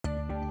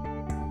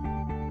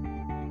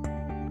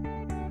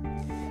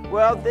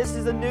Well, this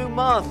is a new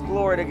month,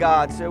 glory to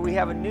God. So we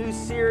have a new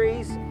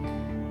series,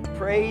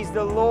 Praise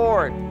the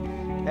Lord.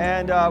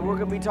 And we're going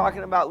to be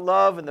talking about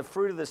love and the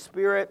fruit of the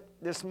Spirit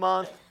this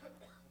month.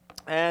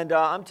 And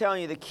I'm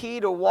telling you, the key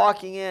to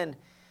walking in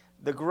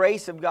the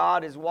grace of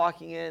God is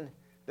walking in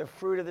the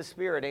fruit of the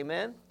Spirit.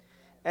 Amen?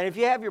 And if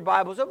you have your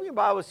Bibles, open your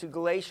Bibles to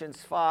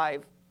Galatians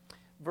 5,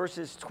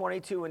 verses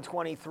 22 and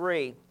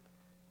 23.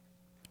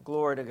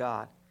 Glory to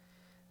God.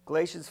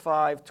 Galatians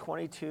 5,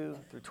 22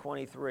 through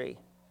 23.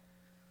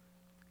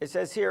 It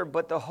says here,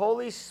 but the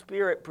Holy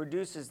Spirit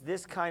produces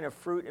this kind of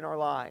fruit in our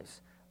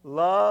lives: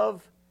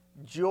 love,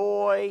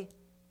 joy,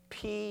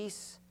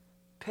 peace,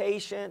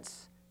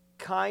 patience,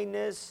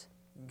 kindness,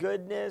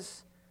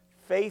 goodness,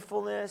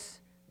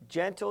 faithfulness,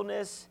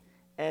 gentleness,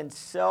 and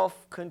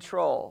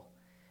self-control.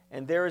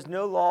 And there is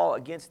no law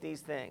against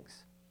these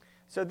things.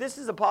 So this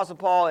is Apostle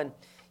Paul, and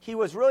he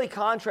was really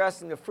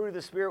contrasting the fruit of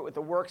the Spirit with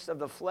the works of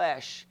the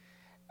flesh.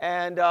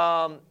 And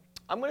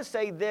I'm going to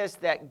say this,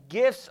 that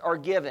gifts are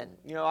given.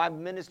 You know, I've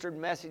ministered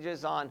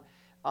messages on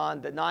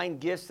the 9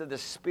 gifts of the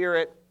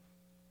Spirit,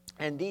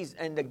 and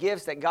the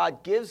gifts that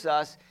God gives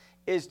us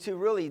is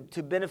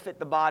to benefit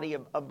the body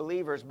of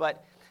believers.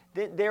 But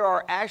there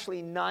are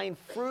actually 9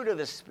 fruit of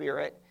the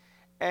Spirit,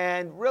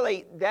 and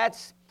really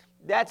that's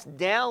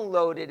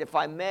downloaded, if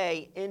I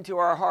may, into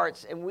our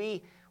hearts.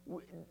 And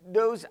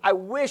I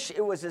wish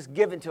it was just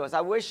given to us. I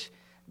wish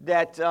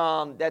that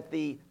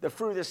the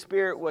fruit of the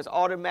Spirit was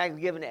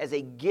automatically given as a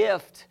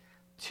gift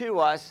to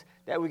us,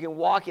 that we can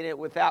walk in it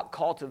without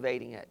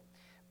cultivating it.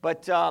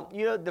 But,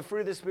 the fruit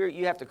of the Spirit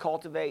you have to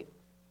cultivate.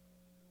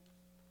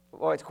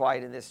 Oh, it's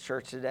quiet in this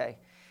church today.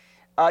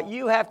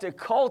 You have to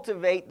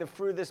cultivate the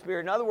fruit of the Spirit.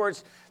 In other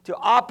words, to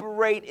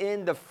operate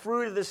in the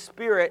fruit of the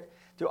Spirit,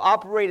 to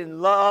operate in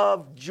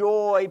love,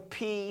 joy,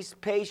 peace,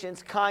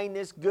 patience,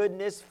 kindness,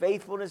 goodness,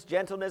 faithfulness,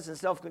 gentleness, and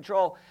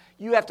self-control,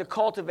 you have to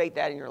cultivate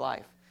that in your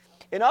life.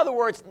 In other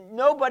words,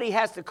 nobody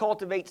has to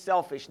cultivate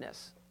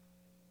selfishness.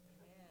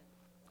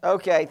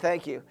 Okay,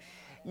 thank you.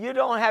 You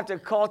don't have to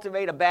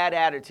cultivate a bad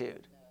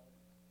attitude.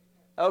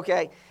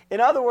 Okay.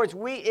 In other words,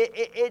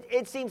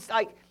 it seems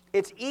like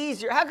it's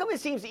easier. How come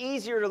it seems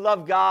easier to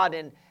love God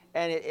and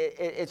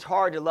it's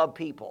hard to love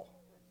people?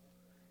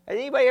 Has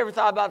anybody ever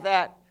thought about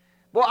that?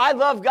 Well, I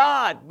love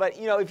God, but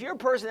if you're a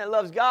person that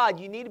loves God,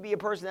 you need to be a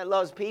person that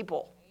loves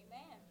people.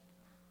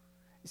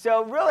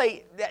 So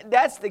really,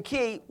 that's the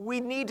key.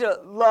 We need to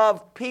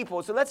love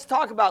people. So let's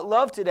talk about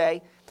love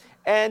today.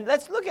 And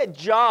let's look at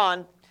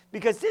John,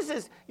 because this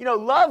is,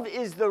 love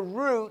is the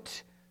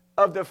root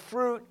of the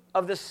fruit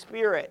of the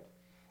Spirit.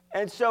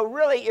 And so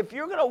really, if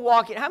you're going to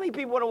walk in, how many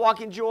people want to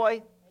walk in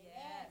joy?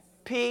 Yes.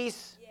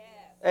 Peace? Yes.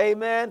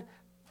 Amen.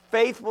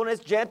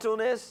 Faithfulness,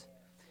 gentleness.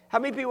 How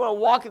many people want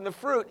to walk in the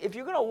fruit? If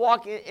you're going to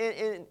walk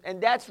in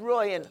and that's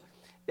really,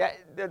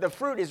 the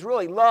fruit is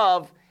really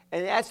love.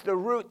 And that's the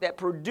root that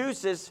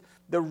produces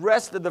the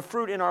rest of the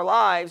fruit in our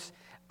lives.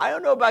 I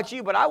don't know about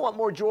you, but I want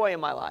more joy in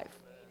my life.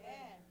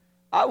 Amen.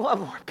 I want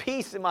more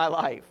peace in my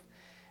life.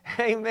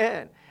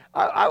 Amen.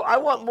 I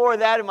want more of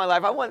that in my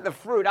life. I want the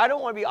fruit. I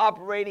don't want to be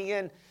operating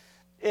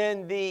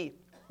in the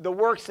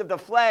works of the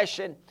flesh.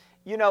 And,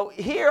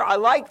 here I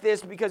like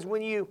this because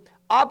when you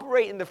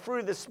operate in the fruit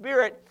of the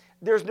Spirit,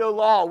 there's no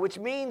law, which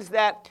means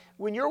that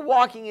when you're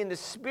walking in the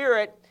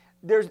Spirit,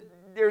 there's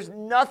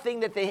nothing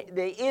that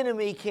the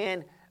enemy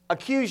can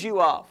accuse you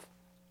of.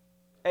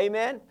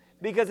 Amen?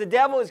 Because the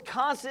devil is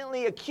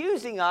constantly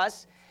accusing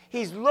us.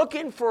 He's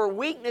looking for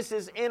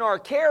weaknesses in our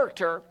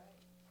character,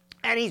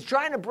 and he's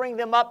trying to bring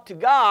them up to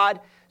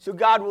God so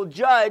God will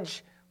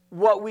judge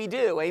what we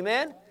do.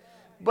 Amen?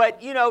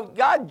 But,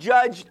 God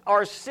judged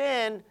our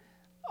sin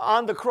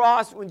on the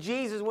cross when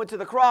Jesus went to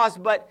the cross,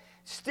 but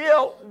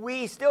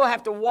we still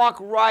have to walk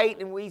right,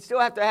 and we still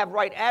have to have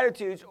right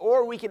attitudes,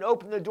 or we can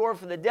open the door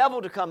for the devil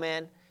to come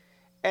in.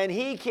 And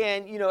he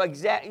can,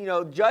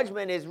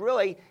 judgment is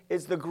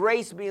the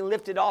grace being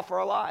lifted off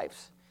our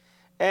lives.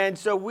 And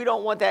so we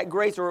don't want that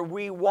grace, or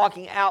we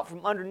walking out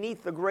from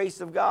underneath the grace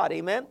of God.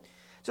 Amen?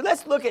 So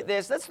let's look at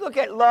this. Let's look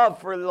at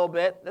love for a little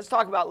bit. Let's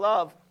talk about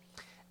love.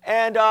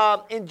 And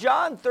in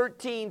John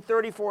 13,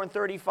 34 and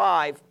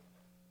 35,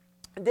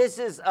 this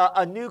is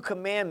a new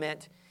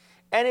commandment.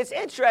 And it's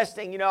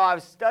interesting, I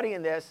was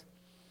studying this.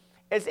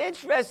 It's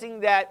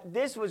interesting that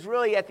this was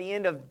really at the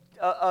end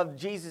of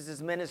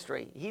Jesus'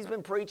 ministry. He's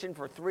been preaching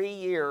for 3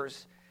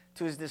 years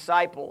to his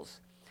disciples,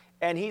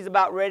 and he's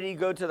about ready to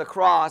go to the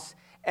cross.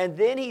 And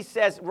then he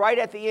says right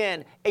at the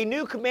end, a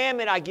new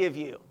commandment I give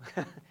you.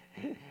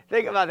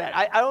 Think about that.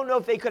 I don't know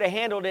if they could have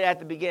handled it at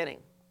the beginning.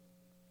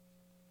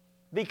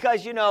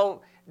 Because,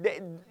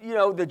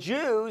 the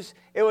Jews,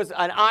 it was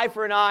an eye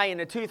for an eye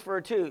and a tooth for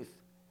a tooth.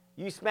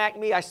 You smack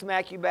me, I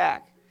smack you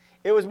back.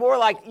 It was more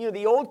like,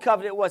 the old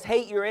covenant was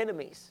hate your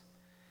enemies.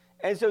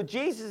 And so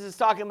Jesus is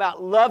talking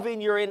about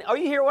loving your enemies. Are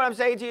you hearing what I'm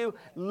saying to you?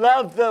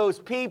 Love those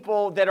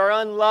people that are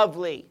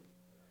unlovely.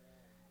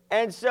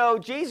 And so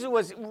Jesus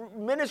was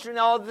ministering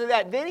all of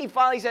that. Then he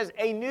finally says,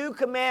 a new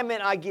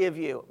commandment I give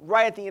you,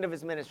 right at the end of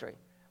his ministry.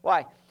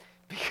 Why?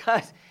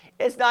 Because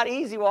it's not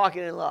easy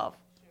walking in love.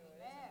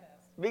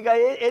 Because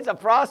it's a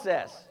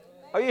process.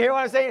 Are you hearing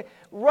what I'm saying?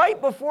 Right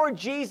before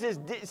Jesus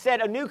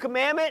said a new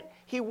commandment,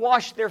 he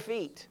washed their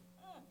feet.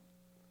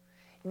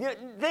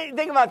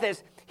 Think about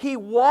this. He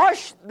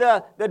washed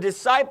the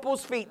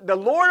disciples' feet. The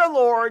Lord of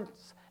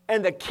Lords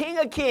and the King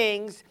of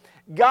Kings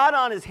got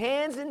on his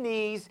hands and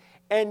knees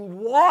and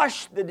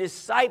washed the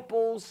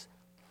disciples'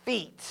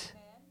 feet.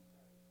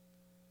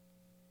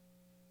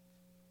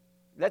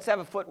 Let's have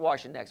a foot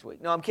washing next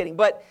week. No, I'm kidding.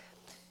 But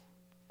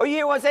are you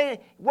hear what I'm saying?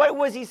 What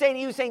was he saying?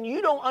 He was saying,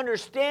 you don't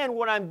understand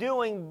what I'm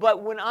doing,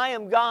 but when I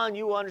am gone,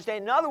 you will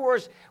understand. In other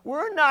words,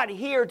 we're not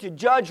here to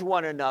judge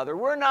one another.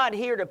 We're not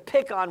here to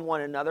pick on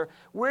one another.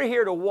 We're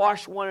here to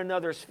wash one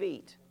another's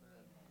feet.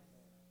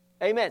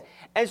 Amen.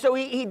 And so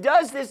he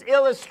does this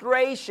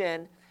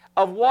illustration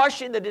of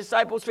washing the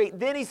disciples' feet.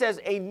 Then he says,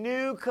 a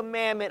new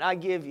commandment I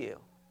give you.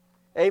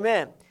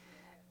 Amen.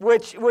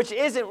 Which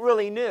isn't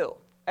really new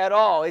at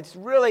all. It's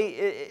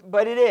really,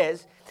 but it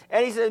is.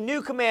 And he says, a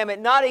new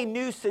commandment, not a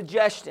new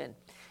suggestion.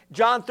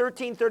 John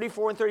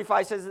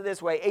 13:34-35 says it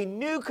this way. A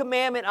new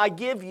commandment I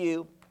give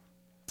you,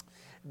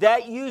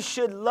 that you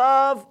should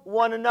love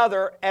one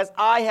another as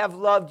I have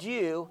loved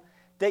you,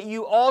 that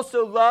you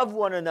also love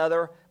one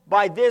another.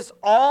 By this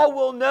all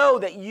will know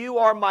that you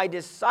are my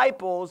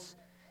disciples,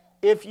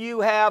 if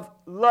you have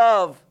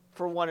love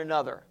for one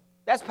another.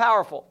 That's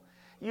powerful.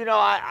 You know,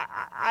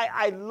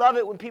 I love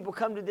it when people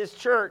come to this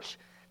church,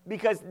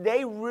 because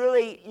they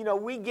really, you know,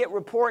 we get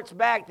reports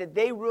back that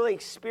they really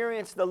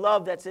experience the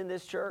love that's in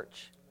this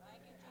church.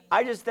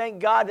 I just thank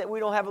God that we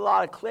don't have a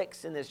lot of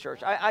cliques in this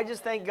church. I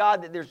just thank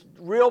God that there's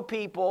real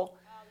people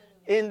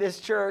in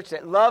this church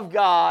that love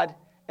God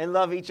and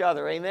love each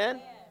other. Amen?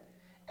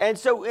 And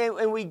so,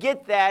 and we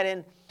get that.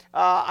 And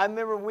I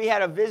remember we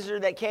had a visitor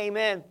that came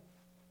in.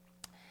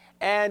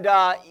 And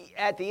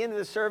at the end of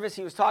the service,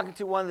 he was talking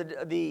to one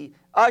of the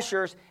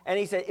ushers. And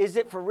he said, is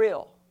it for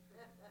real?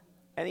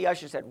 And the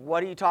usher said,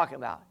 what are you talking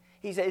about?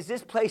 He said, is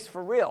this place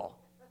for real?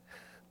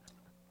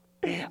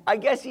 I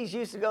guess he's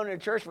used to going to a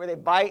church where they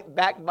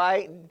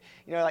backbite, and,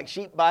 you know, like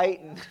sheep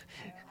bite.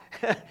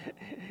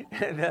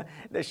 And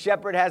the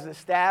shepherd has a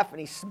staff and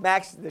he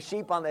smacks the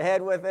sheep on the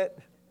head with it.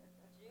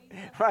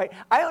 Right?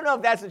 I don't know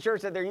if that's the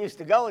church that they're used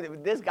to going to,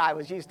 this guy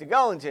was used to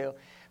going to.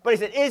 But he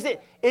said,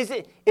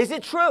 is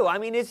it true? I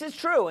mean, is this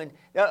true? And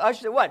the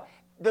usher said, what?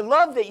 The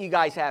love that you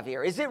guys have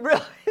here, is it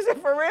real? Is it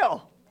for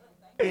real?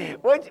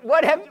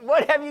 What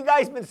have you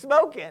guys been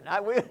smoking? I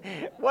want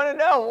to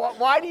know,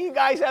 why do you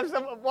guys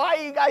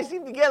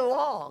seem to get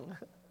along?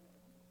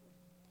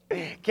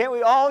 Can't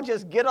we all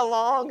just get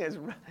along, as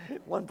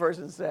one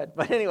person said?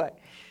 But anyway,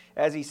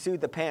 as he sued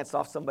the pants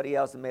off somebody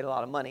else and made a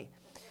lot of money.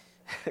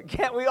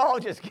 Can't we all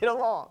just get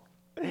along?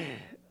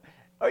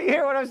 Are you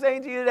hearing what I'm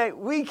saying to you today?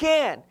 We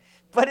can,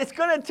 but it's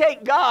going to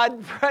take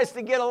God for us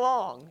to get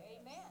along.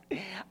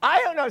 Amen. I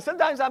don't know.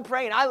 Sometimes I'm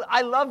praying.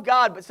 I love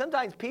God, but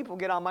sometimes people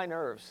get on my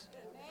nerves.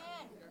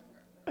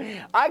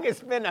 I could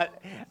spend a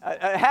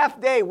half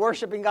day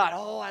worshiping God.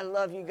 Oh, I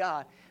love you,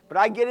 God. But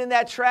I get in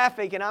that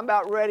traffic and I'm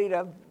about ready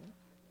to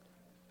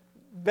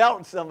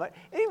belt somebody.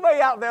 Anybody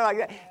out there like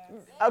that?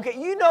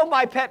 Okay, you know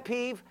my pet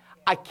peeve?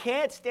 I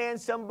can't stand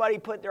somebody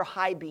put their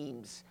high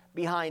beams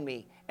behind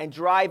me and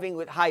driving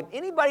with high.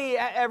 Anybody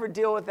ever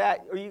deal with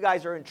that? Or you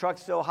guys are in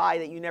trucks so high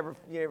that you never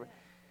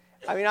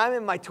I mean, I'm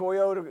in my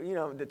Toyota, you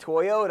know, the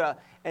Toyota,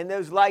 and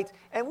those lights.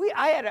 And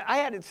I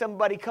had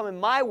somebody coming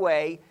my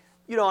way,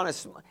 you know,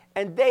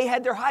 and they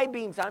had their high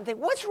beams on. I'm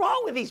thinking, what's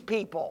wrong with these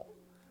people?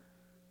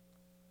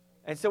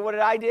 And so what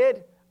did I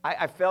did?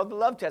 I failed the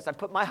love test. I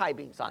put my high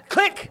beams on.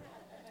 Click!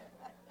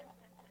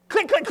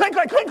 Click, click, click,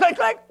 click, click, click,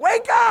 click.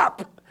 Wake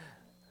up!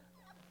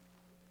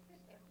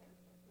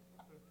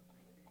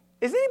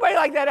 Is anybody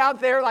like that out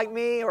there, like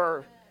me,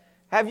 or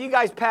have you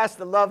guys passed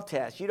the love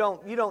test? You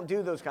don't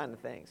do those kind of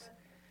things.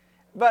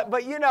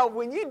 But you know,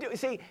 when you do,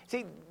 see,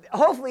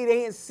 hopefully they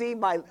didn't see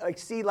my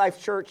Sea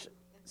Life Church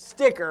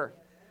sticker,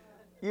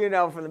 you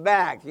know, from the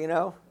back, you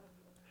know.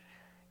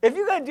 If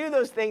you're going to do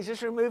those things,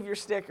 just remove your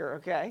sticker,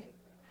 okay?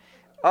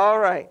 All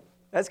right,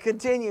 let's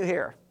continue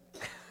here.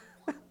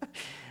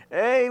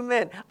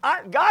 Amen.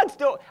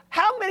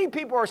 How many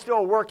people are still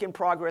a work in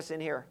progress in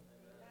here?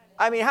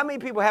 I mean, how many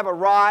people have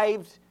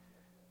arrived?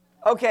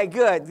 Okay,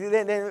 good.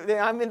 Then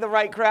I'm in the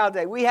right crowd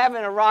today. We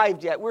haven't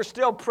arrived yet. We're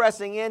still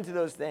pressing into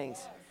those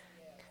things.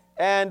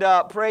 And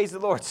praise the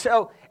Lord.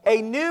 So,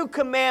 a new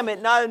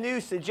commandment, not a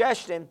new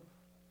suggestion,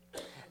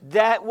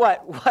 that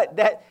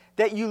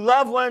that you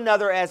love one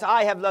another as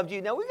I have loved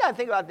you. Now, we got to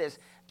think about this.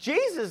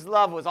 Jesus'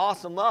 love was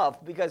awesome love,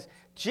 because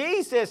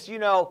Jesus, you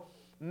know,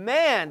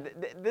 man,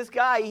 this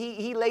guy,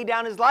 he laid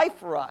down his life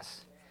for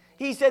us.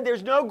 He said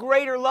there's no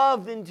greater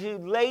love than to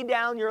lay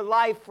down your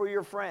life for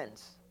your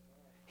friends.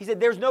 He said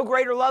there's no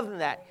greater love than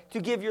that, to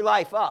give your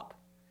life up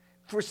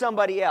for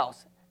somebody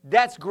else.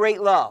 That's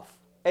great love.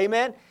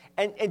 Amen?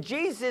 And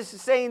Jesus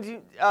is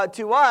saying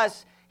to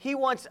us, he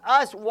wants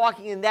us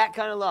walking in that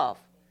kind of love,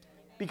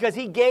 because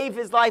he gave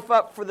his life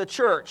up for the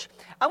church.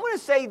 I want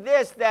to say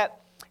this,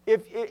 that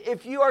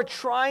if you are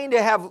trying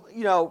to have,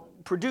 you know,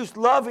 produce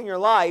love in your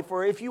life,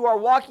 or if you are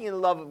walking in the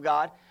love of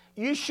God,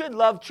 you should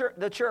love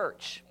the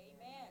church.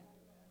 Amen.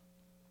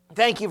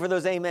 Thank you for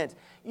those amens.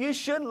 You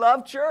should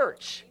love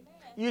church.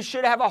 Amen. You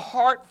should have a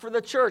heart for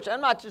the church.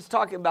 I'm not just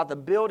talking about the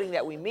building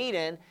that we meet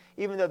in,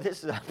 even though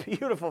this is a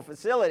beautiful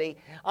facility.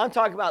 I'm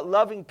talking about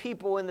loving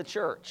people in the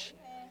church.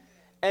 Amen.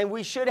 And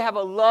we should have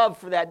a love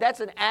for that. That's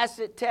an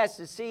acid test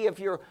to see if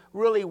you're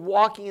really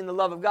walking in the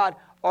love of God.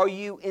 Are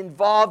you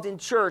involved in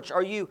church?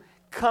 Are you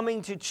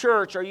coming to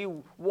church? Are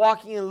you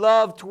walking in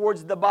love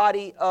towards the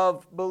body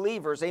of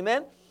believers?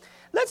 Amen?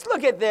 Let's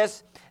look at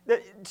this.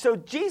 So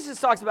Jesus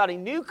talks about a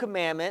new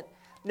commandment.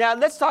 Now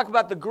let's talk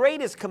about the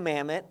greatest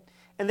commandment.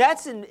 And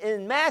that's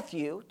in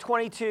Matthew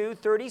 22,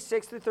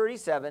 36 to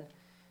 37.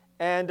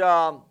 And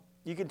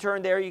you can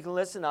turn there. You can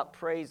listen up.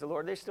 Praise the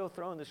Lord. They're still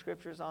throwing the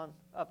scriptures on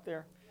up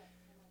there?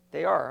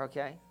 They are,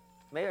 okay.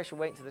 Maybe I should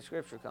wait until the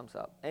scripture comes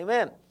up.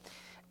 Amen.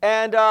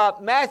 And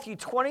Matthew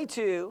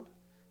 22,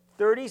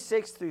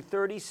 36 through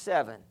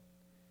 37.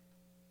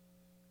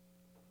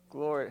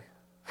 Glory.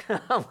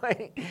 I'm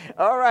waiting.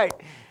 All right.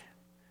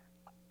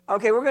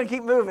 Okay, we're going to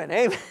keep moving.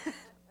 Amen.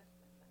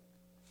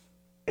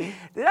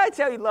 Did I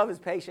tell you love is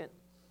patient?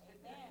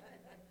 Amen.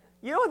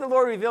 You know what the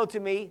Lord revealed to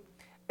me?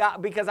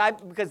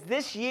 Because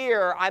this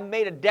year I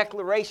made a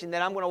declaration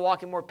that I'm going to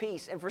walk in more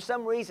peace. And for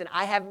some reason,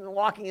 I haven't been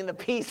walking in the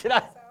peace that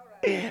I...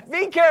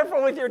 Be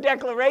careful with your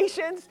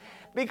declarations,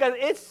 because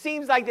it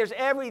seems like there's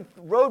every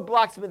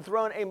roadblock's been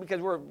thrown in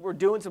because we're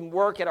doing some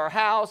work at our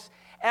house.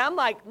 And I'm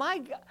like, my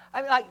God,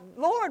 I'm like,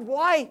 Lord,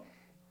 why?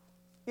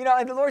 You know,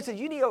 and the Lord said,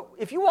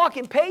 if you walk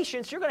in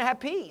patience, you're going to have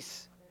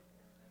peace.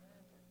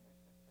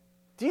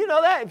 Do you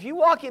know that? If you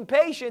walk in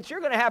patience,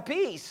 you're going to have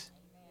peace.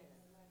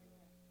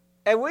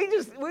 And we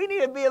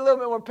need to be a little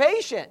bit more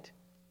patient.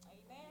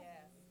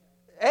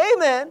 Amen.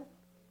 Amen.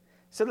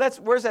 So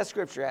where's that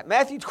scripture at?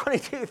 Matthew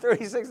 22,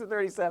 36 and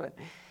 37.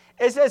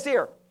 It says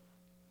here,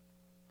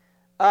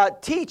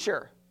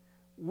 teacher,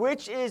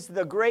 which is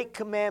the great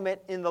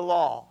commandment in the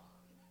law?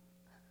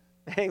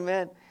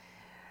 Amen.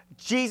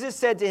 Jesus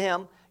said to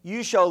him,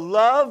 you shall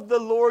love the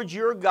Lord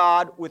your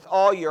God with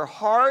all your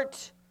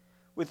heart,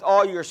 with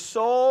all your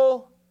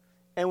soul,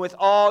 and with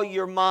all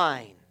your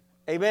mind.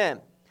 Amen.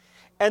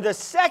 And the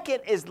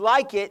second is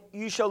like it,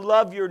 you shall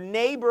love your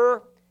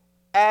neighbor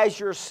as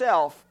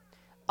yourself.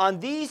 On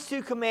these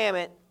two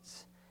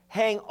commandments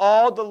hang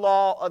all the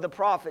law of the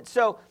prophets.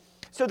 So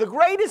the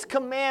greatest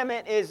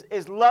commandment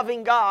is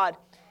loving God.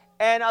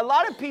 And a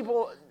lot of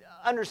people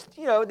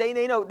understand,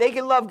 they know they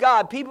can love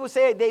God. People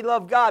say they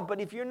love God,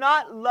 but if you're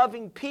not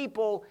loving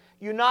people,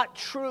 you're not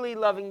truly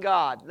loving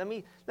God. Let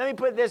me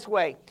put it this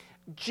way.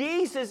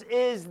 Jesus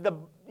is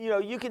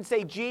you can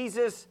say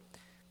Jesus,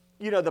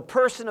 the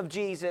person of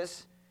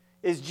Jesus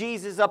is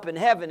Jesus up in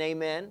heaven,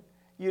 amen,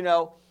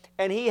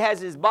 and he has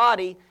his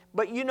body,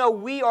 but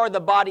we are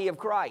the body of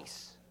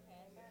Christ.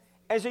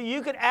 And so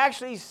you could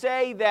actually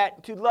say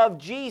that to love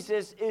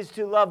Jesus is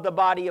to love the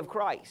body of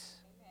Christ.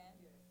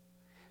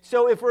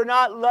 So if we're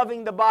not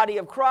loving the body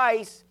of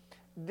Christ,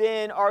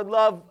 then our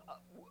love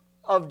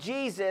of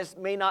Jesus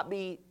may not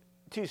be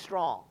too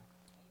strong.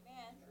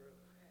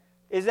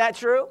 Is that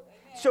true?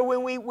 So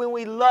when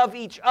we love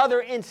each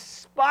other in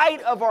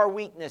spite of our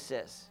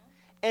weaknesses,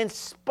 in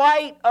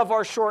spite of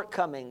our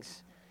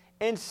shortcomings,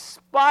 in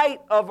spite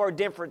of our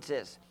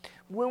differences,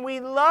 when we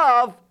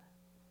love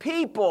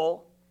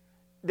people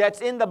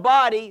that's in the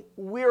body,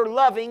 we're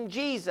loving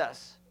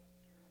Jesus.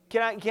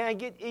 Can I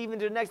get even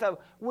to the next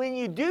level? When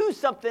you do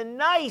something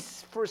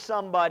nice for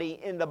somebody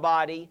in the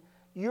body,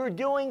 you're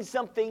doing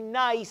something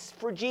nice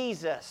for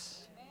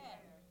Jesus. Amen.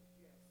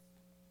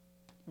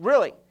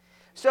 Really.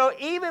 So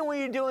even when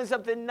you're doing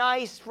something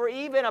nice for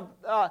even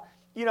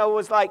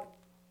was like,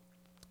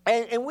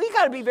 and we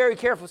got to be very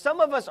careful. Some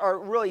of us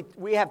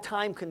we have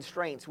time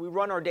constraints. We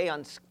run our day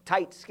on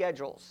tight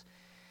schedules.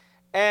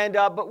 And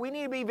but we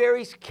need to be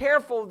very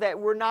careful that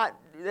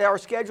that our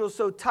schedule is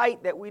so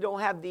tight that we don't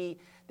have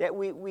that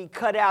we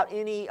cut out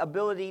any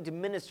ability to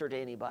minister to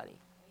anybody.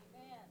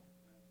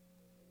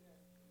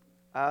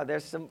 Amen.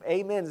 There's some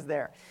amens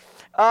there.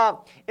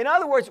 In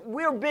other words,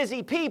 we're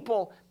busy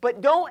people,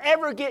 but don't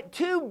ever get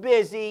too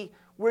busy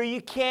where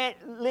you can't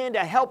lend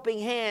a helping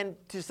hand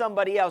to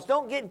somebody else.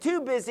 Don't get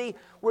too busy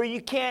where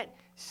you can't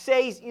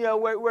say,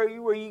 where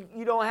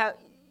you don't have.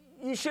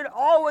 You should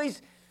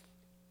always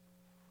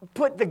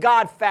put the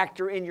God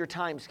factor in your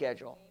time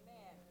schedule.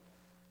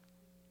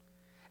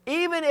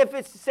 Amen. Even if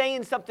it's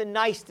saying something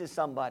nice to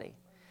somebody.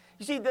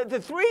 You see, the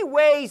three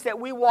ways that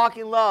we walk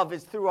in love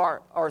is through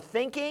our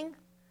thinking,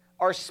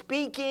 our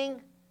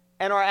speaking,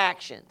 and our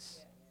actions.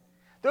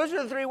 Those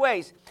are the three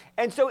ways.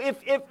 And so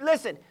if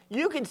listen,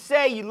 you can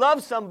say you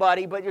love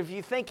somebody, but if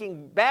you're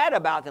thinking bad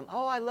about them,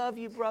 oh, I love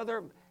you,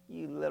 brother,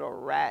 you little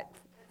rat,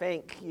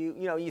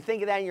 you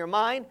think of that in your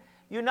mind,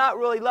 you're not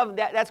really loving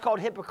that. That's called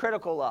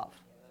hypocritical love.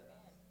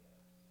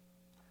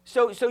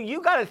 So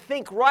you got to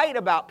think right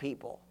about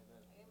people.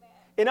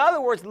 In other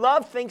words,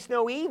 love thinks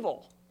no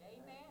evil.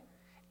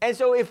 And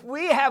so if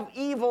we have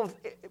evil,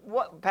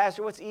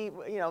 Pastor, what's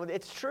evil?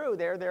 It's true.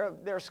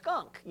 They're a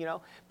skunk,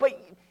 But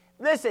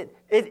listen,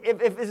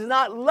 if it's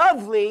not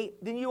lovely,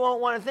 then you won't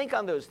want to think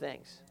on those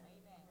things.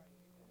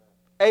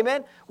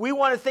 Amen? We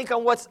want to think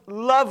on what's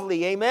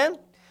lovely. Amen?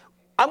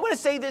 I'm going to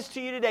say this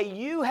to you today.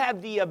 You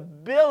have the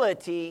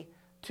ability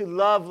to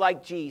love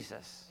like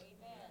Jesus.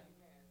 Amen.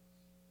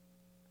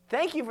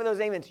 Thank you for those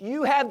amens.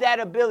 You have that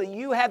ability.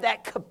 You have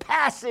that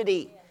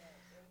capacity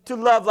to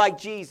love like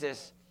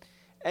Jesus.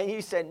 And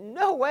you said,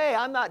 no way,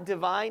 I'm not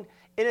divine.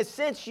 In a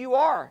sense, you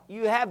are.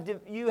 You have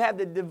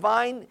the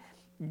divine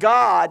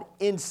God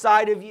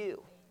inside of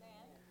you.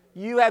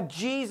 You have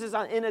Jesus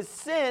on. In a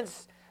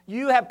sense,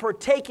 you have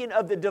partaken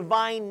of the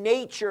divine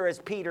nature, as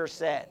Peter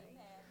said.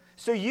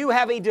 So you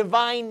have a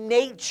divine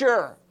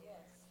nature.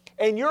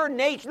 And your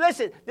nature,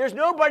 listen, there's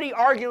nobody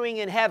arguing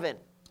in heaven.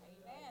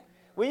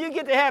 When you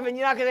get to heaven,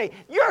 you're not going to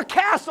say, your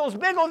castle's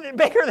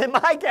bigger than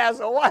my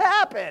castle. What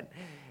happened?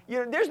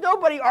 There's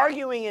nobody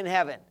arguing in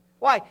heaven.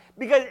 Why?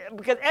 Because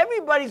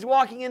everybody's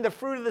walking in the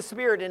fruit of the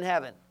Spirit in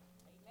heaven.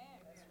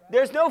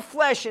 There's no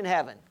flesh in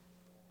heaven.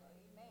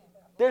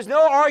 There's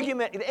no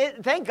argument.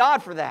 Thank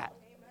God for that.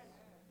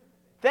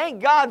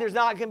 Thank God there's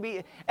not going to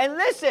be. And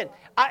listen,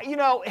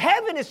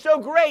 heaven is so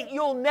great,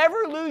 you'll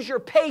never lose your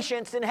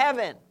patience in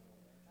heaven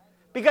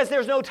because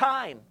there's no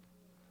time.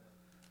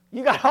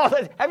 You got all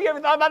that. Have you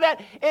ever thought about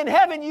that? In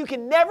heaven, you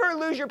can never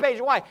lose your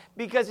patience. Why?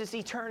 Because it's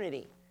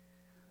eternity.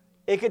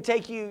 It could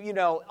take you,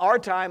 our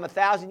time,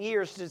 1,000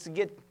 years just to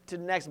get to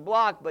the next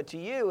block, but to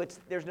you,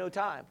 there's no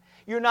time.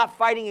 You're not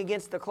fighting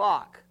against the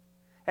clock.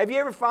 Have you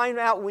ever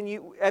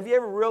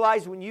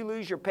realized when you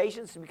lose your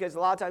patience because a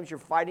lot of times you're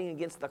fighting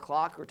against the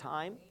clock or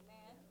time?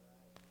 Amen.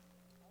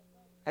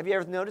 Have you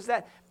ever noticed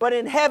that? But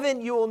in heaven,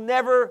 you will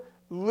never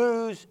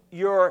lose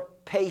your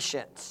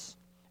patience.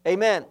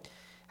 Amen.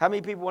 How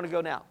many people want to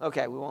go now?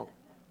 Okay, we won't.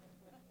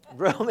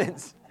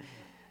 Romans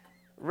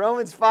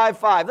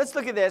 5:5. Let's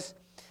look at this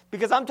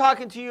because I'm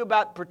talking to you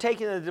about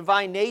partaking of the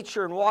divine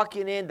nature and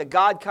walking in the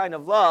God kind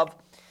of love.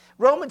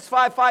 Romans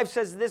 5:5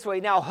 says it this way,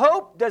 now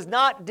hope does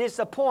not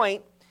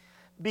disappoint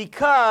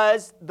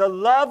because the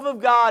love of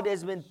God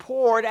has been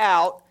poured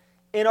out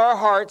in our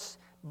hearts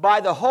by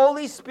the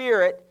Holy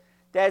Spirit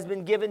that has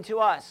been given to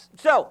us.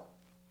 So,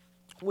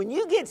 when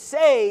you get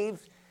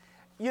saved,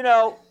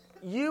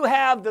 you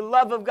have the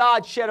love of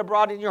God shed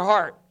abroad in your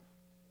heart.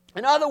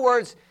 In other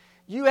words,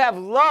 you have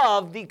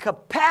love, the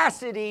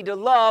capacity to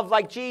love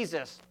like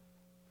Jesus.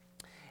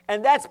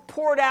 And that's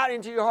poured out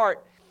into your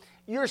heart.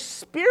 Your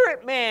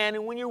spirit man,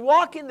 and when you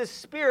walk in the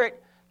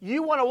Spirit,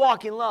 you want to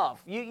walk in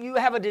love. You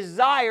have a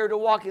desire to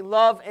walk in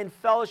love and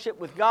fellowship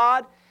with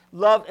God,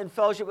 love and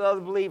fellowship with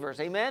other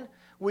believers. Amen?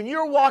 When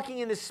you're walking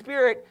in the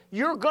Spirit,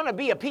 you're going to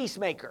be a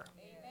peacemaker.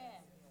 Amen.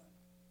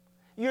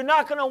 You're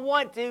not going to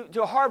want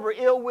to harbor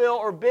ill will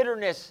or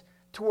bitterness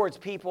towards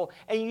people,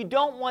 and you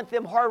don't want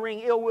them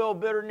harboring ill will or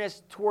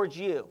bitterness towards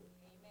you.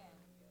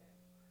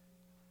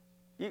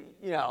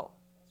 Amen.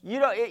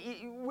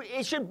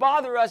 It should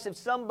bother us if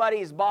somebody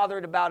is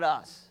bothered about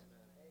us.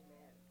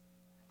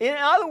 In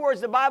other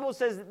words, the Bible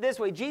says it this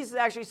way. Jesus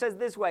actually says it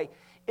this way.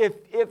 If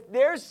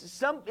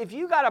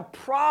you got a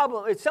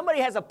problem, if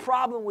somebody has a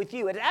problem with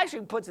you, it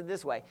actually puts it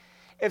this way.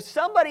 If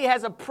somebody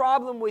has a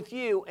problem with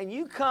you and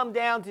you come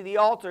down to the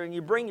altar and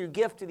you bring your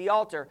gift to the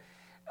altar,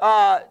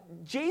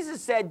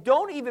 Jesus said,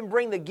 don't even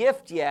bring the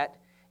gift yet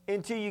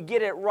until you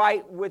get it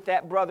right with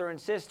that brother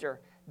and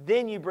sister.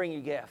 Then you bring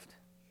your gift.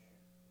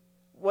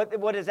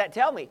 What does that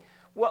tell me?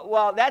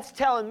 Well, that's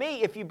telling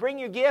me if you bring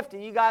your gift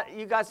and you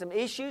got some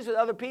issues with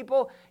other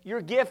people, your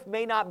gift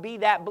may not be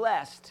that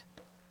blessed.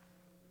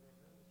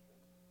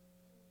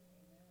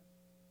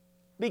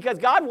 Because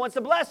God wants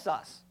to bless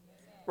us,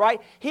 right?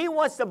 He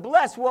wants to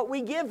bless what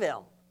we give Him.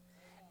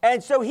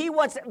 And so He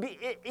wants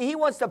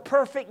the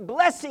perfect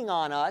blessing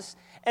on us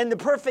and the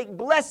perfect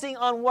blessing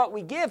on what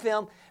we give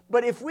Him.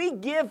 But if we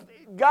give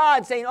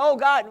God saying, oh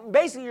God,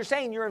 basically you're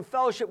saying you're in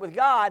fellowship with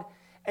God,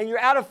 and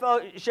you're out of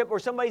fellowship or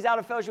somebody's out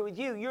of fellowship with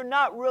you, you're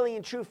not really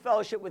in true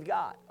fellowship with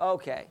God.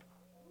 Okay.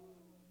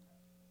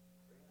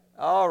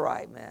 All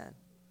right, man.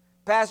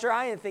 Pastor,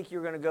 I didn't think you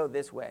were going to go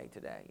this way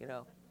today,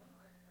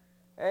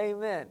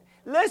 Amen.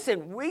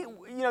 Listen,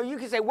 you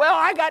can say, well,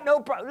 I got no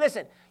problem.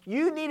 Listen,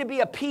 you need to be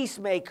a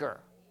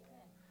peacemaker.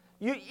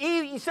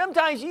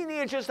 Sometimes you need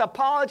to just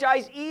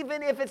apologize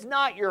even if it's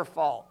not your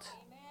fault.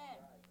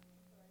 Amen.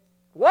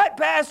 What,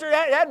 Pastor?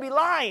 That'd be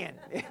lying.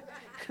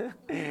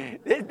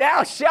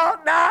 Thou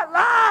shalt not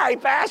lie,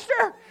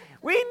 Pastor.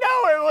 We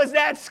know it was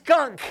that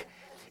skunk.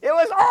 It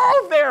was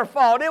all their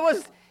fault. It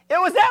was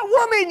that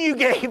woman you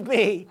gave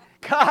me.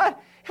 God,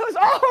 it was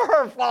all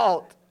her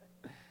fault.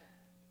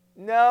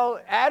 No,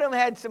 Adam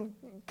had some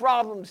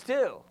problems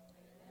too.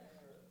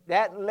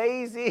 That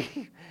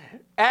lazy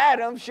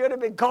Adam should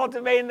have been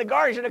cultivating the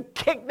garden, should have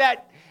kicked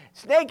that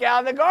snake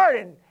out of the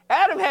garden.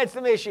 Adam had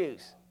some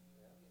issues.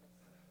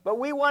 But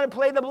we want to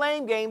play the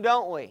blame game,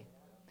 don't we?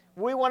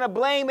 We want to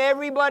blame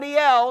everybody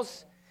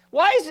else.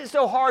 Why is it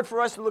so hard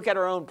for us to look at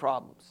our own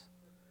problems?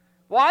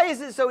 Why is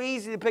it so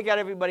easy to pick out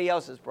everybody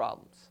else's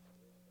problems?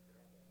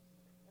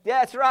 Yeah,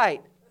 that's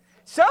right.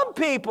 Some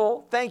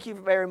people, thank you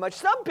very much,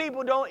 some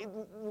people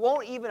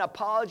won't even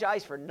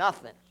apologize for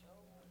nothing.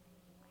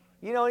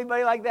 You know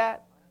anybody like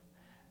that?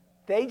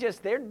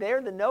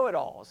 they're the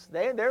know-it-alls.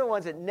 They're the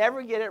ones that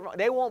never get it wrong.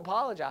 They won't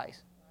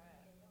apologize.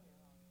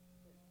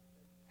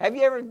 Have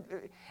you ever?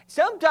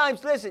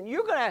 Sometimes, listen,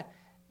 you're gonna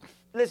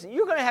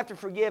have to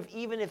forgive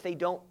even if they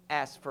don't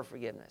ask for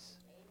forgiveness.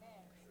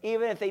 Amen.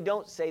 Even if they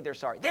don't say they're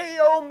sorry. They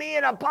owe me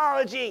an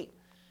apology.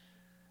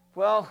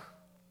 Well,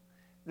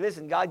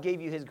 listen, God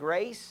gave you His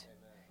grace.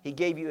 He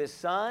gave you His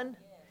Son.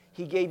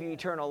 He gave you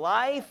eternal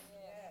life.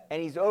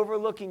 And He's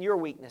overlooking your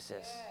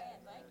weaknesses.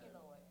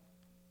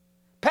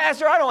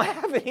 Pastor, I don't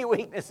have any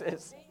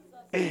weaknesses.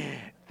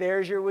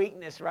 There's your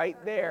weakness right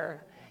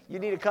there. You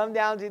need to come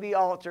down to the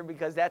altar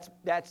because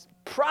that's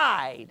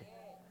pride.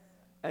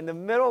 And the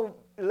middle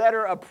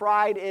letter of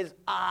pride is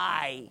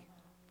I,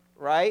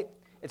 right?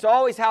 It's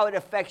always how it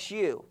affects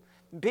you.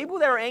 People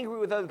that are angry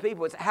with other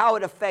people, it's how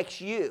it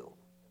affects you,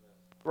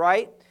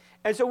 right?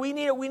 And so we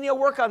need to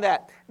work on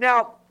that.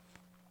 Now,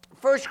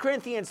 1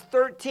 Corinthians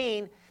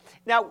 13.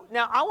 Now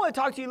I want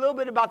to talk to you a little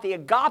bit about the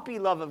agape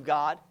love of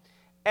God.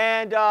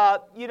 And,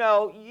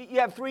 you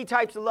have three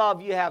types of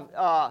love. You have,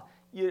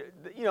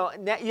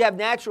 you have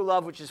natural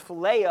love, which is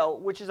phileo,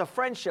 which is a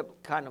friendship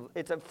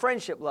it's a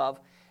friendship love.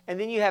 And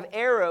then you have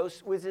eros,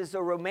 which is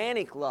a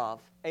romantic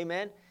love.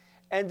 Amen.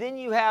 And then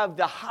you have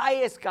the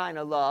highest kind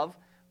of love,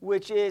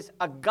 which is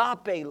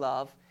agape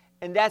love.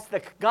 And that's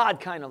the God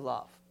kind of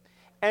love.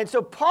 And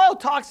so Paul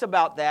talks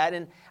about that,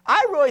 and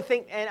I really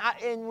think,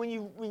 and when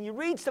you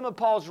read some of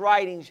Paul's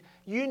writings,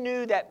 you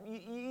knew that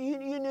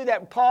you knew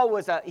that Paul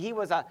was a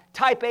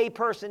type A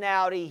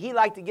personality. He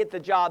liked to get the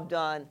job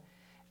done,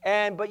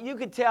 but you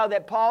could tell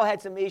that Paul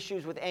had some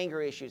issues with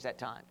anger issues at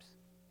times.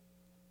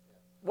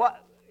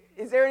 What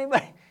is there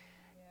anybody?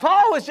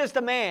 Paul was just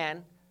a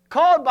man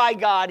called by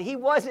God. He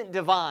wasn't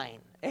divine,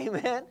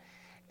 amen.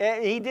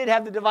 And he did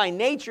have the divine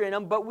nature in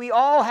him, but we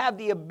all have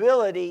the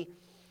ability.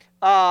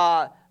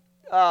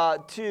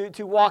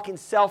 To walk in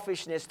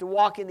selfishness, to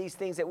walk in these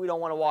things that we don't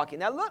want to walk in.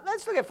 Now,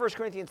 let's look at 1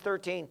 Corinthians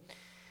 13,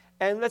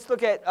 and let's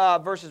look at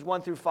verses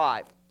 1 through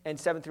 5 and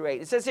 7 through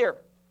 8. It says here,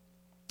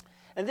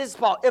 and this is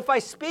Paul, if I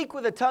speak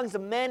with the tongues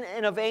of men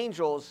and of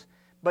angels,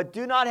 but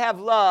do not have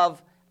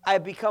love, I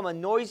have become a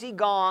noisy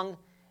gong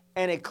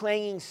and a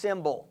clanging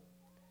cymbal.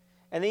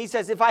 And then he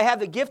says, if I have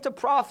the gift of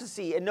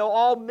prophecy and know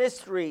all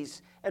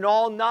mysteries and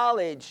all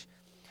knowledge,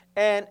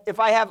 and if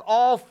I have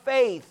all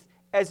faith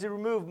as to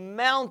remove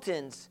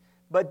mountains,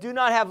 but do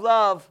not have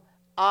love,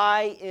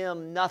 I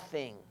am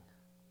nothing.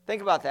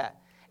 Think about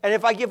that. And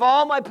if I give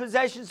all my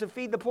possessions to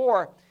feed the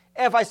poor,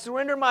 and if I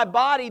surrender my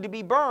body to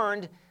be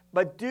burned,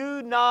 but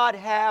do not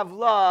have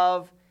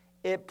love,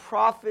 it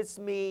profits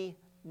me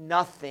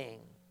nothing.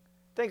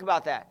 Think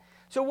about that.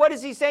 So what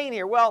is he saying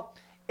here? Well,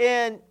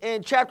 in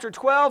chapter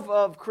 12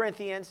 of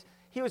Corinthians,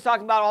 he was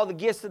talking about all the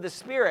gifts of the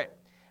Spirit.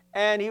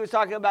 And he was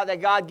talking about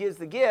that God gives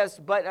the gifts,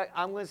 but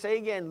I'm going to say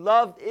again,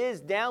 love is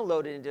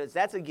downloaded into us.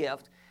 That's a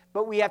gift.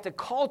 But we have to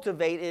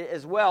cultivate it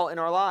as well in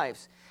our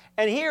lives.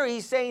 And here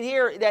he's saying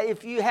here that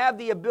if you have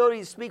the ability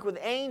to speak with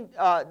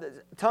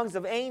tongues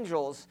of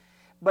angels,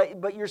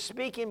 but you're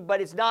speaking, but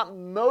it's not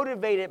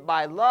motivated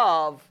by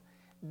love,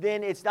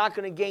 then it's not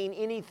going to gain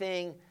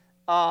anything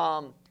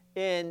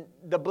in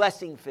the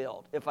blessing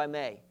field, if I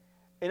may.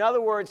 In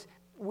other words,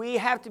 we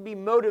have to be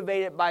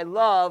motivated by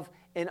love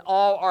in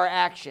all our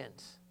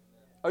actions.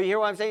 Oh, you hear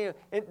what I'm saying?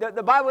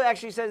 The Bible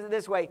actually says it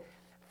this way.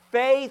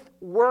 Faith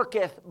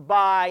worketh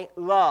by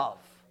love.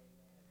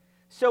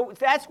 So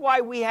that's why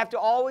we have to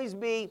always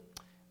be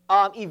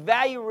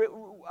evaluating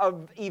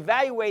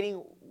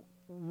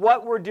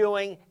what we're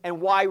doing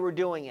and why we're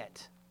doing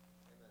it.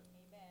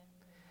 Amen.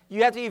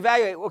 You have to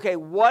evaluate, okay,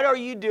 what are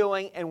you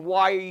doing and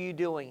why are you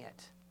doing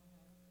it?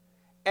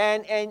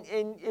 And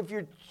if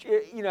you're,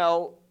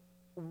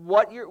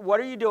 what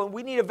are you doing?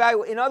 We need to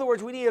evaluate. In other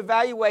words, we need to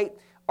evaluate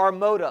our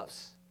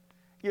motives.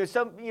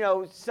 Some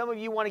of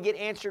you want to get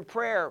answered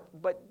prayer,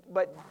 but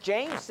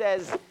James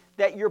says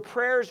that your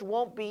prayers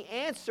won't be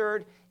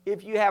answered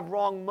if you have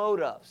wrong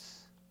motives.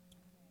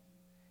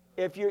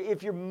 If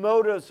your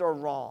motives are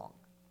wrong.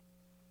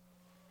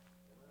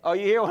 Oh,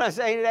 you hear what I'm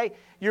saying today?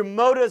 Your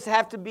motives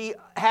have to be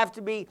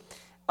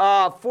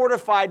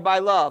fortified by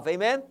love.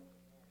 Amen?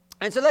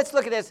 And so let's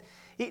look at this.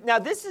 Now,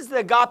 this is the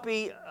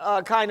agape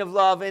kind of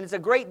love, and it's a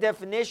great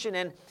definition.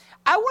 And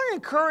I want to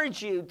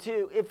encourage you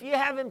to, if you're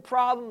having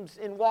problems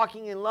in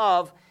walking in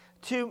love,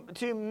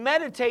 to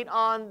meditate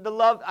on the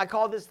love. I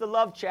call this the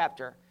love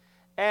chapter,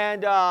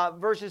 and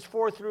verses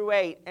 4 through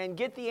 8, and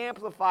get the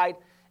Amplified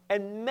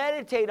and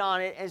meditate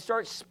on it and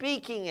start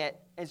speaking it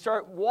and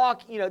start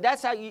walking.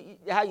 That's how you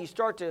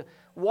start to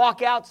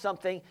walk out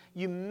something.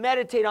 You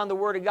meditate on the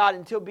Word of God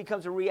until it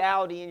becomes a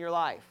reality in your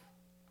life.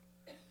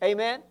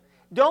 Amen.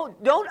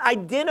 Don't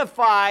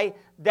identify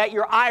that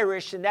you're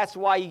Irish and that's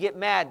why you get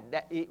mad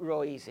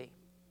real easy,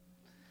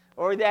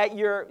 or that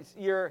you're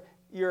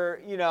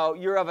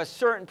of a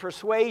certain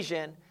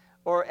persuasion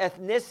or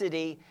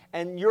ethnicity,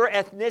 and your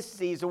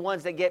ethnicity is the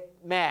ones that get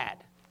mad.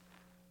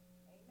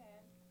 Amen.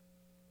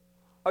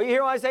 Are you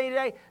hearing what I'm saying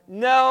today?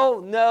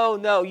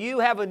 No. You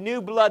have a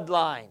new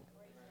bloodline.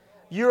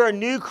 You're a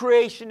new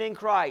creation in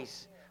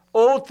Christ.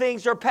 Old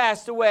things are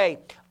passed away.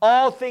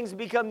 All things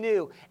become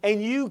new.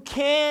 And you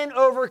can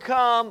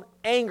overcome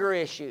anger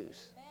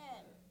issues.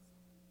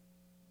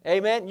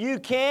 Amen. You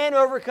can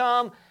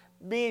overcome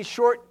being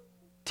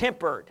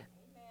short-tempered.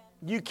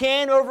 You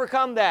can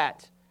overcome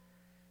that.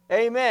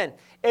 Amen.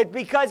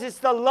 Because it's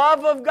the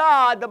love of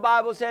God, the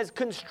Bible says,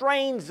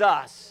 constrains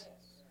us.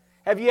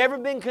 Have you ever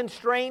been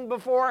constrained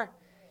before?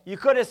 You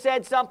could have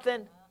said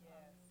something,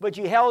 but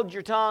you held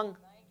your tongue.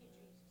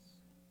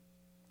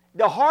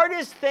 The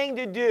hardest thing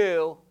to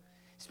do,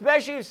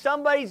 especially if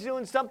somebody's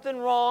doing something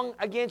wrong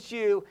against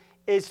you,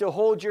 is to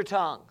hold your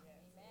tongue.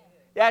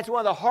 That's one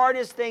of the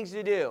hardest things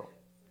to do,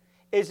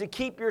 is to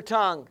keep your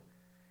tongue,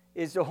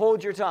 is to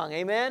hold your tongue.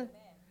 Amen?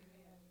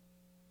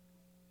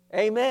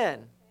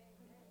 Amen.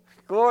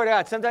 Glory to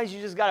God. Sometimes you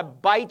just got to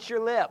bite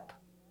your lip.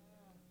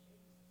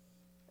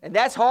 And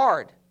that's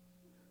hard.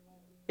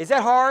 Is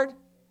that hard?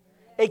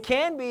 It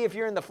can be if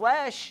you're in the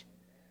flesh.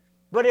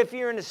 But if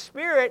you're in the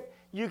Spirit,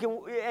 you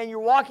can, and you're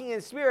walking in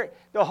the Spirit,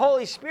 the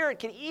Holy Spirit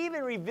can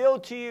even reveal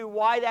to you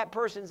why that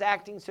person's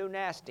acting so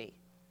nasty.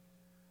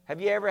 Have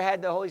you ever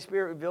had the Holy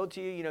Spirit revealed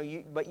to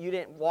you, but you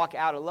didn't walk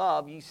out of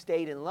love, you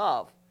stayed in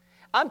love?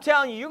 I'm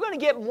telling you, you're going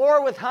to get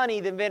more with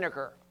honey than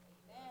vinegar.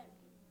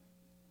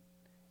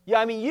 Yeah,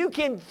 I mean, you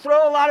can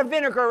throw a lot of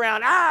vinegar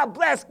around.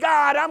 Bless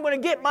God, I'm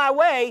going to get my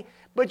way.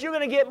 But you're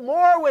going to get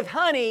more with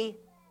honey.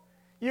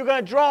 You're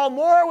going to draw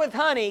more with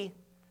honey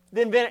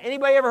than vinegar.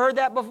 Anybody ever heard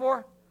that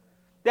before?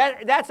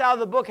 That's out of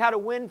the book, How to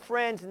Win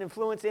Friends and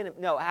Influence.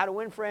 How to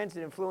Win Friends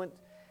and Influence.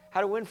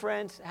 How to Win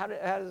Friends. How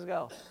does it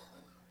go?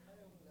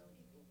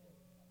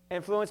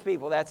 Influence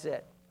people. That's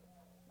it.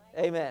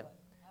 Amen.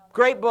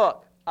 Great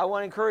book. I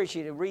want to encourage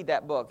you to read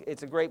that book.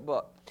 It's a great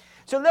book.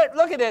 So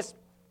look at this.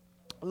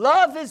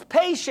 Love is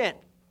patient,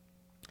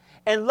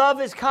 and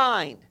love is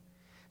kind.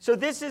 So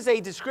this is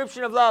a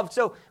description of love.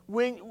 So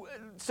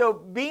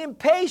being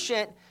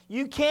patient,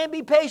 you can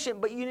be patient,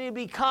 but you need to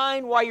be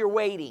kind while you're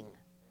waiting.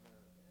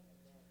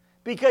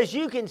 Because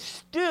you can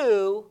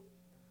stew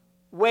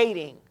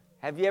waiting.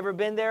 Have you ever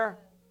been there?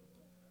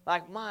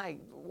 Like, why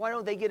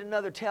don't they get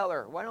another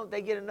teller? Why don't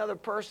they get another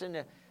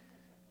person?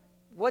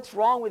 What's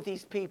wrong with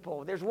these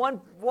people? There's one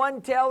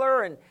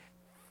teller and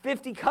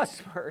 50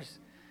 customers.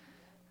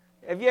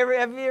 Have you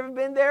ever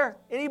been there?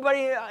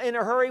 Anybody in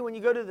a hurry when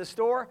you go to the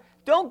store?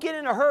 Don't get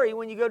in a hurry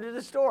when you go to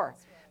the store.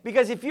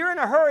 Because if you're in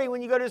a hurry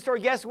when you go to the store,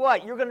 guess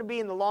what? You're going to be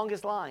in the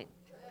longest line.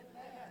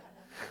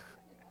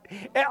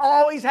 It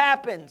always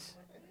happens.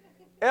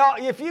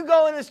 If you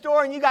go in the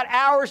store and you got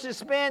hours to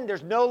spend,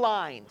 there's no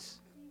lines.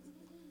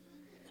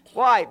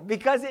 Why?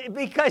 Because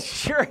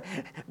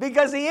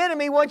the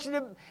enemy wants you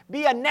to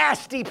be a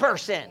nasty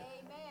person.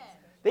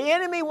 The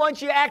enemy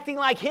wants you acting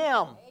like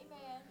him.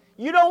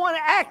 You don't want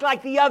to act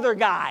like the other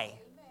guy.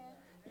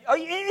 Does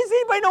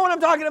anybody know what I'm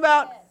talking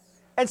about?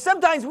 And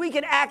sometimes we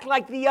can act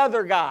like the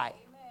other guy.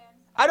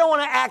 I don't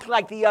want to act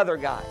like the other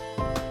guy.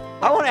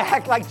 I want to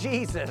act like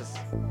Jesus.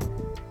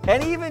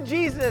 And even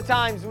Jesus at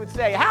times would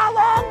say, "How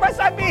long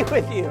must I be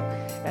with you?"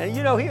 And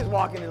he was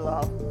walking in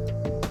love.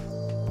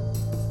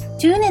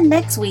 Tune in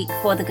next week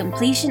for the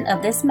completion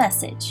of this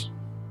message.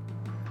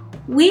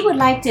 We would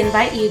like to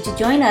invite you to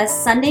join us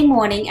Sunday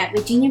morning at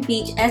Virginia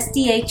Beach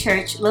SDA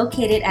Church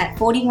located at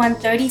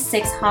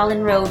 4136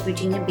 Holland Road,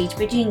 Virginia Beach,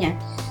 Virginia.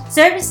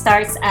 Service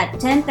starts at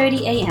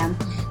 10:30 a.m.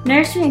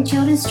 Nursery and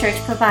Children's Church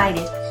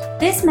provided.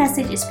 This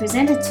message is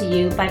presented to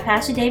you by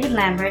Pastor David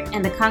Lambert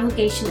and the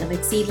congregation of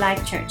Exceed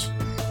Life Church.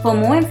 For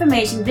more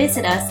information,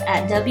 visit us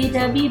at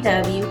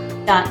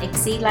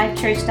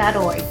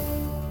www.exceedlifechurch.org.